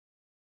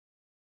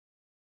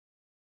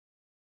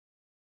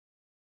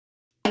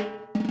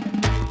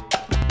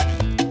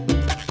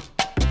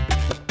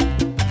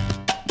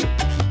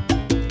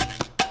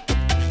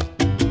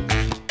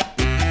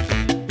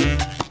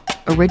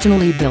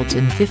Originally built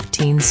in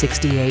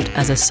 1568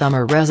 as a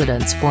summer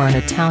residence for an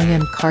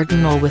Italian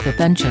cardinal with a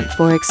penchant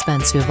for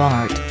expensive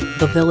art,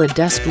 the Villa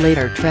d'Este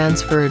later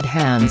transferred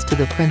hands to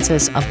the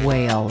Princess of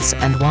Wales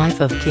and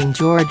wife of King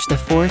George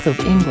IV of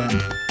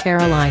England,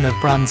 Caroline of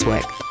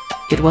Brunswick.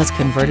 It was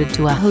converted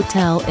to a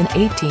hotel in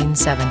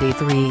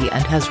 1873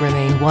 and has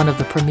remained one of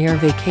the premier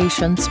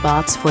vacation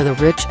spots for the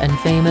rich and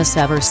famous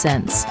ever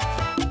since.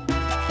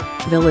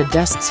 Villa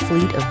d'Este's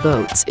fleet of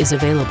boats is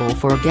available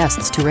for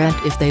guests to rent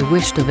if they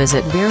wish to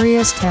visit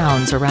various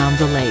towns around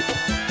the lake.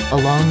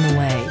 Along the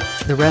way,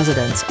 the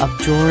residence of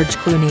George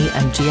Clooney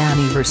and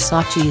Gianni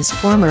Versace's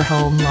former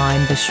home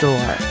line the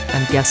shore,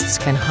 and guests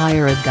can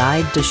hire a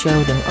guide to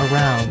show them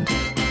around.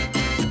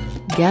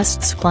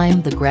 Guests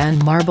climb the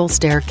grand marble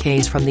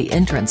staircase from the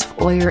entrance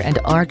foyer and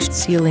arched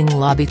ceiling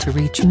lobby to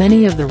reach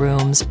many of the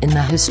rooms in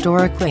the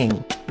historic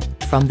wing.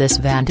 From this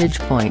vantage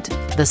point,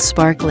 the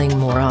sparkling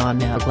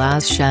Murano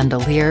glass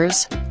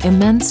chandeliers,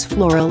 immense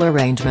floral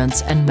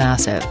arrangements and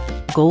massive,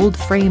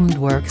 gold-framed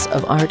works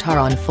of art are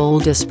on full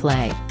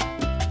display.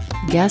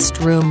 Guest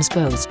rooms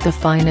boast the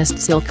finest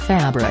silk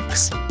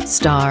fabrics,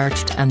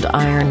 starched and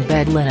iron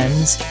bed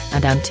linens,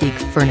 and antique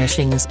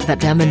furnishings that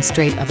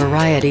demonstrate a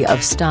variety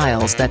of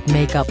styles that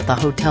make up the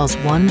hotel's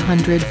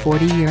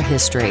 140-year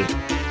history.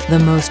 The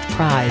most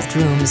prized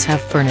rooms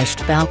have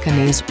furnished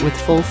balconies with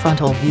full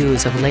frontal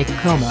views of Lake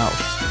Como.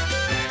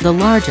 The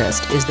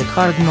largest is the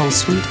Cardinal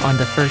Suite on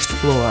the first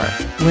floor,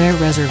 where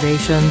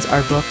reservations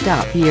are booked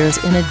up years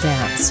in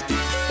advance.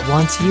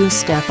 Once you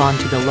step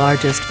onto the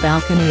largest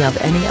balcony of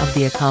any of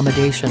the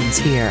accommodations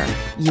here,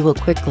 you will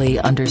quickly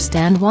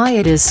understand why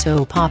it is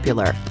so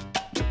popular.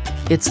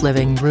 Its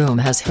living room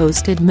has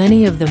hosted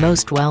many of the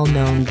most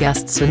well-known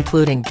guests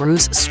including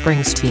Bruce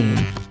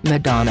Springsteen,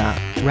 Madonna,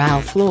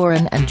 Ralph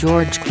Lauren and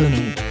George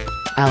Clooney.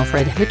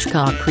 Alfred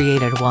Hitchcock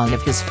created one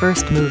of his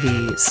first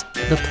movies,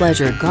 The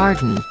Pleasure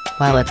Garden,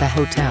 while at the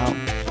hotel.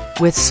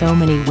 With so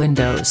many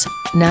windows,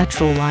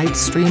 natural light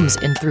streams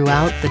in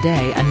throughout the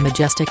day and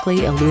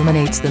majestically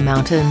illuminates the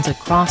mountains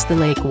across the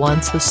lake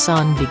once the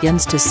sun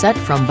begins to set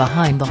from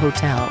behind the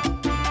hotel.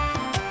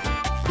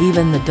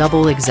 Even the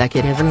double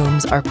executive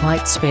rooms are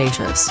quite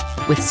spacious,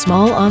 with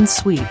small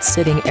en-suite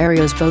sitting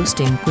areas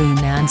boasting Queen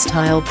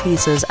Anne-style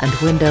pieces and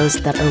windows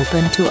that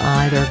open to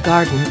either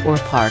garden or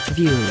park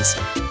views.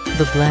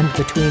 The blend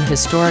between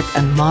historic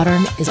and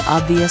modern is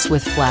obvious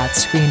with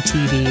flat-screen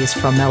TVs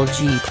from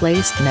LG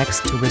placed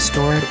next to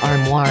restored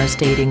armoires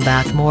dating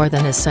back more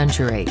than a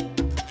century.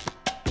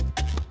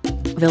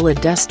 Villa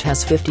d'Este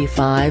has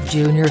 55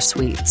 junior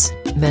suites,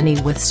 many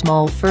with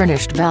small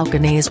furnished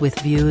balconies with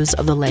views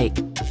of the lake.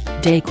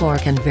 Decor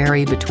can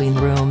vary between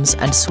rooms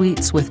and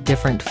suites with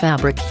different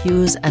fabric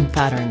hues and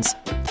patterns.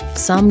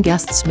 Some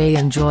guests may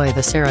enjoy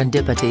the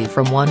serendipity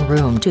from one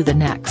room to the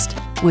next,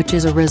 which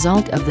is a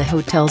result of the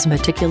hotel's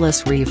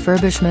meticulous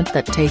refurbishment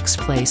that takes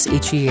place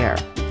each year.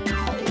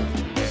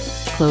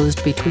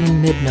 Closed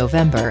between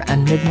mid-November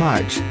and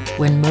mid-March,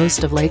 when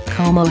most of Lake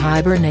Como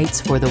hibernates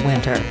for the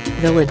winter,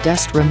 Villa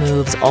d'Este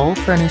removes all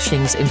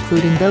furnishings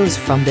including those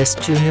from this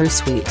junior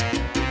suite.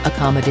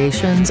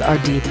 Accommodations are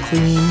deep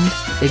cleaned,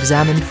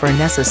 examined for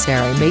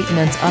necessary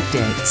maintenance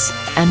updates,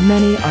 and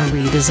many are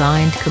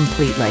redesigned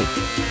completely.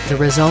 The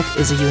result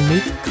is a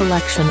unique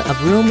collection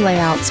of room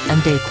layouts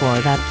and decor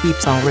that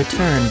keeps all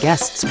return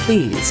guests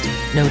pleased.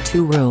 No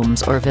two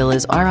rooms or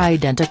villas are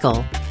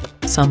identical.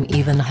 Some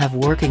even have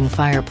working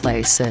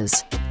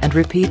fireplaces, and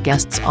repeat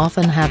guests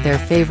often have their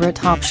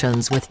favorite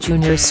options with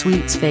junior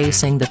suites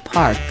facing the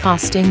park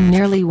costing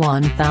nearly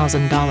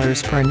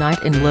 $1,000 per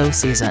night in low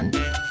season.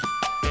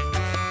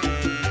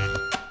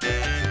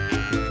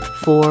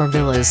 4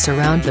 villas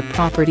surround the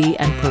property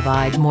and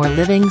provide more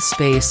living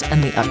space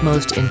and the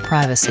utmost in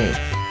privacy.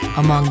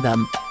 Among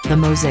them, the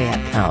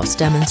Mosaic House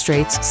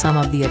demonstrates some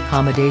of the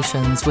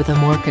accommodations with a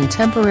more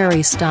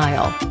contemporary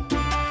style.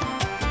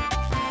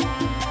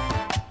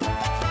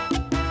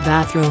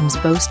 Bathrooms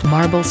boast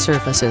marble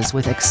surfaces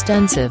with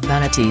extensive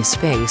vanity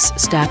space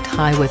stacked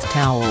high with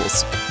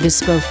towels,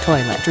 bespoke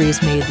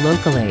toiletries made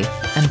locally,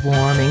 and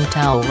warming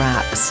towel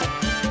racks.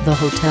 The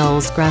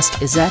hotel's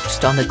crest is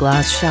etched on the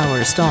glass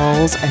shower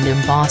stalls and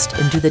embossed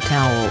into the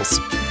towels.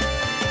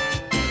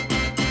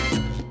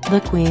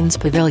 The Queen's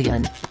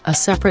Pavilion, a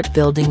separate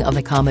building of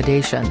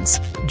accommodations,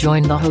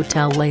 joined the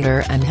hotel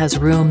later and has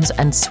rooms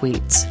and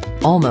suites,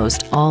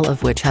 almost all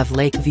of which have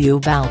lake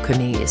view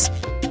balconies.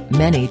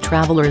 Many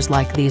travelers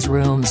like these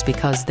rooms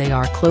because they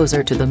are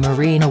closer to the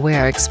marina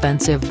where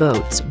expensive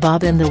boats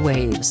bob in the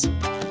waves.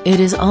 It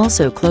is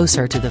also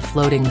closer to the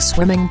floating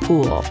swimming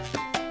pool.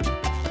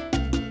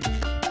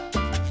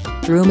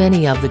 Through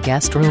many of the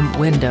guest room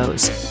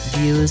windows,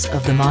 views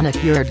of the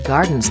manicured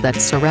gardens that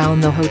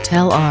surround the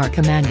hotel are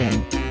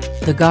commanding.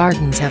 The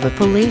gardens have a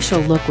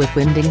palatial look with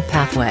winding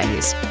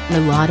pathways,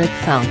 melodic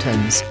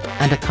fountains,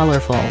 and a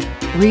colorful,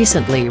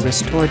 recently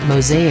restored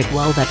mosaic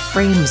wall that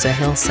frames a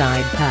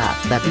hillside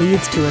path that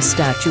leads to a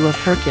statue of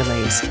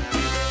Hercules.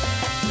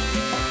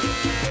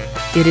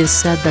 It is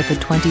said that the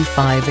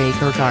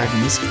 25-acre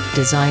gardens,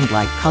 designed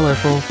like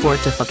colorful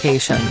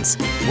fortifications,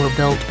 were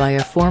built by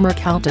a former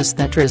countess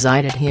that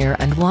resided here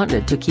and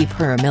wanted to keep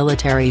her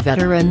military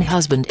veteran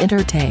husband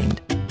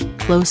entertained.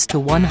 Close to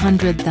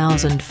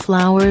 100,000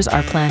 flowers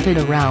are planted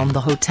around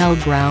the hotel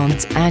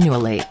grounds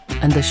annually,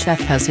 and the chef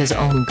has his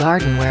own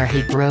garden where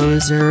he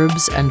grows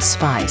herbs and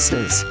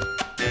spices.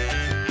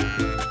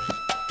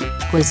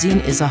 Cuisine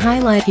is a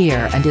highlight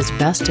here and is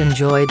best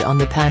enjoyed on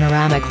the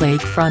panoramic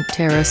lakefront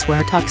terrace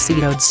where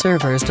tuxedoed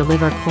servers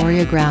deliver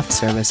choreographed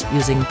service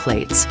using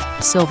plates,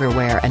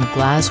 silverware and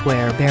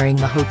glassware bearing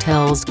the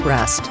hotel's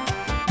crest.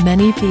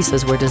 Many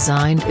pieces were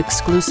designed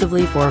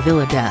exclusively for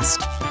Villa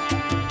d'Este.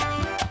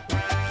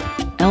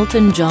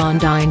 Elton John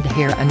dined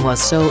here and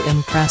was so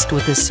impressed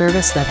with the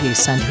service that he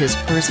sent his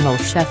personal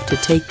chef to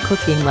take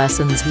cooking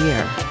lessons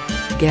here.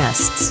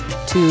 Guests,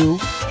 too,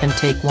 can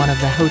take one of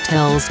the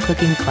hotel's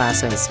cooking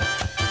classes.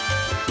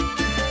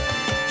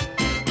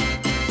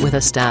 With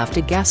a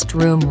staff-to-guest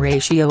room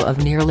ratio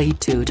of nearly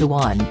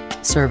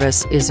 2:1,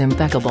 service is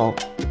impeccable.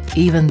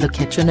 Even the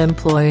kitchen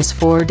employs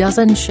 4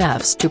 dozen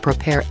chefs to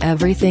prepare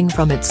everything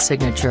from its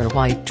signature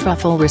white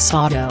truffle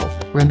risotto,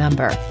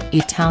 remember,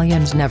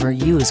 Italians never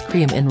use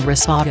cream in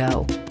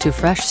risotto, to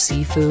fresh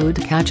seafood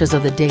catches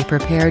of the day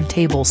prepared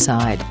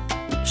tableside.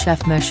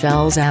 Chef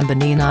Michele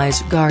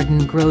Zambonini's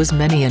garden grows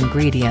many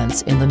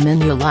ingredients in the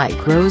menu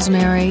like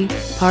rosemary,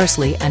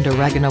 parsley and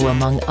oregano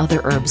among other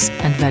herbs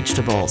and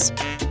vegetables.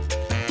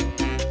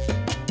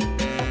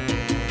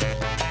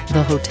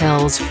 The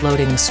hotel's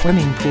floating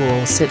swimming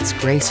pool sits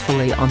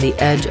gracefully on the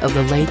edge of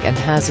the lake and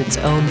has its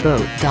own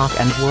boat dock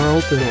and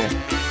whirlpool.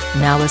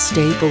 Now a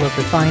staple of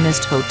the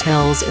finest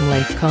hotels in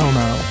Lake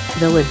Como,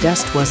 Villa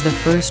d'Este was the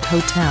first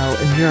hotel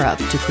in Europe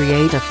to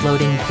create a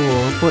floating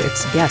pool for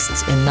its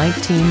guests in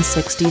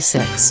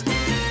 1966.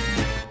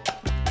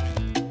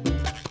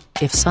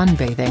 If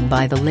sunbathing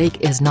by the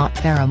lake is not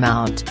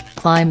paramount,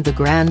 climb the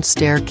grand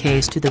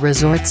staircase to the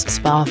resort's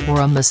spa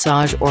for a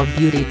massage or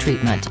beauty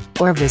treatment,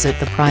 or visit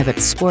the private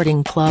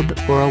sporting club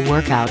for a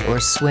workout or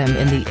swim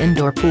in the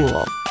indoor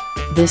pool.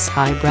 This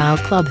highbrow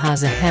club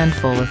has a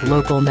handful of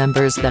local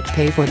members that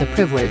pay for the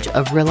privilege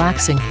of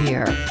relaxing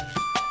here.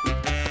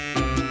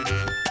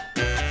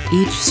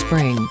 Each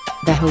spring,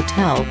 the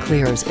hotel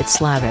clears its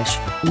lavish,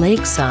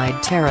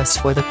 lakeside terrace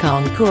for the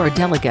Concours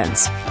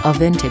d'Elegance, a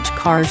vintage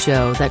car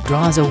show that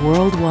draws a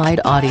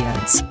worldwide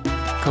audience.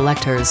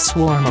 Collectors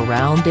swarm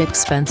around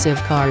expensive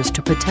cars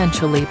to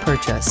potentially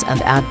purchase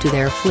and add to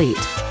their fleet.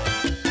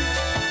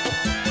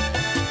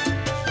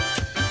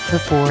 The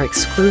 4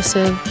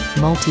 exclusive,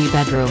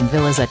 multi-bedroom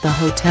villas at the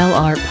hotel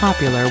are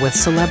popular with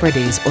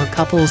celebrities or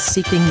couples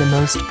seeking the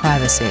most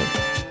privacy.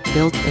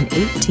 Built in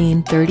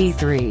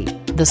 1833,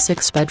 the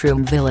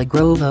 6-bedroom Villa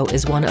Grovo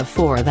is one of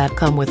 4 that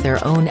come with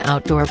their own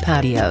outdoor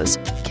patios,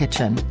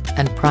 kitchen,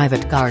 and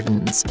private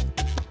gardens.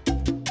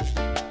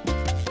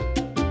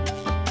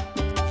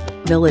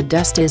 Villa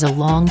d'Este is a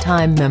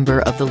longtime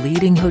member of the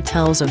Leading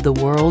Hotels of the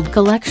World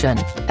collection,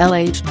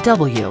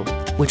 LHW,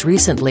 which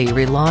recently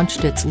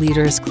relaunched its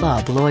Leaders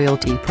Club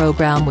loyalty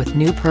program with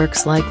new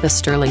perks like the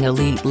Sterling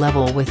Elite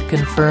level with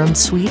confirmed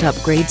suite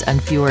upgrades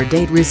and fewer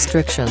date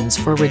restrictions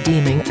for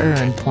redeeming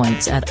earned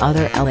points at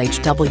other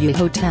LHW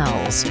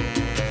hotels.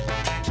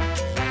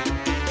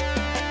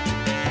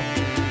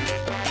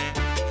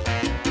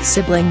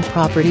 Sibling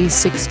property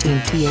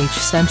 16th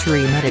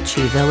century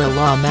Medici Villa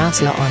La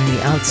Massa on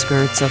the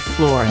outskirts of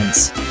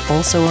Florence,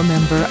 also a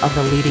member of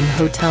the Leading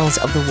Hotels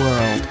of the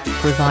World,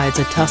 provides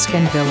a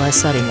Tuscan villa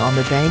setting on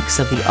the banks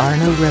of the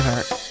Arno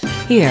River.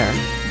 Here,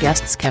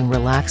 guests can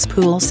relax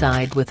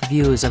poolside with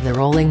views of the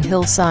rolling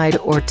hillside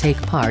or take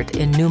part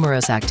in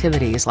numerous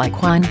activities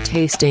like wine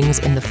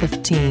tastings in the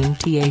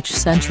 15th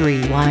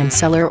century wine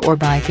cellar or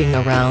biking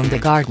around the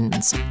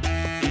gardens.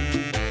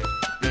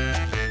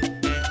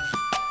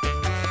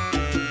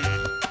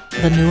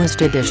 The newest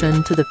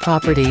addition to the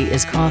property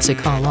is Casa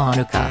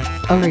Colonica,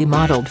 a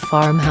remodeled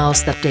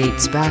farmhouse that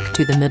dates back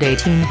to the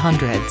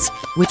mid-1800s,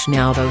 which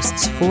now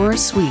boasts 4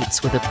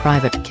 suites with a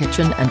private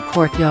kitchen and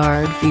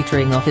courtyard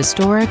featuring a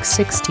historic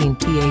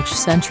 16th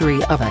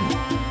century oven.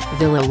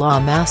 Villa La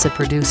Massa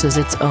produces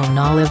its own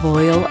olive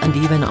oil and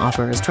even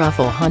offers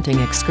truffle hunting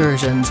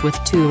excursions with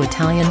 2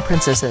 Italian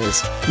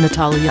princesses,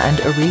 Natalia and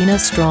Irina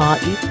Strauss,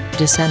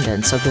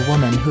 descendants of the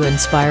woman who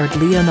inspired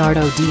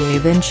Leonardo da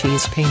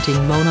Vinci's painting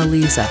Mona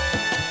Lisa.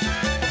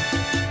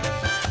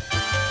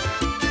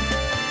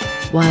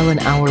 While an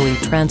hourly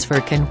transfer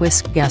can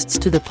whisk guests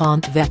to the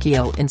Ponte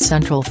Vecchio in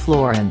central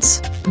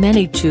Florence,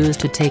 many choose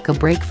to take a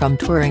break from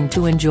touring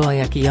to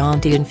enjoy a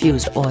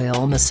Chianti-infused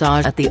oil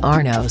massage at the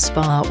Arno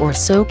Spa or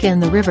soak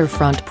in the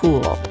riverfront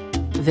pool.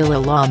 Villa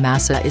La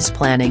Massa is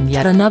planning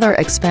yet another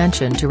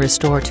expansion to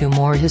restore 2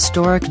 more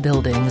historic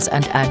buildings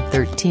and add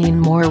 13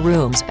 more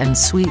rooms and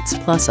suites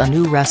plus a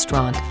new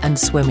restaurant and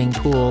swimming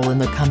pool in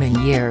the coming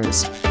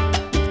years.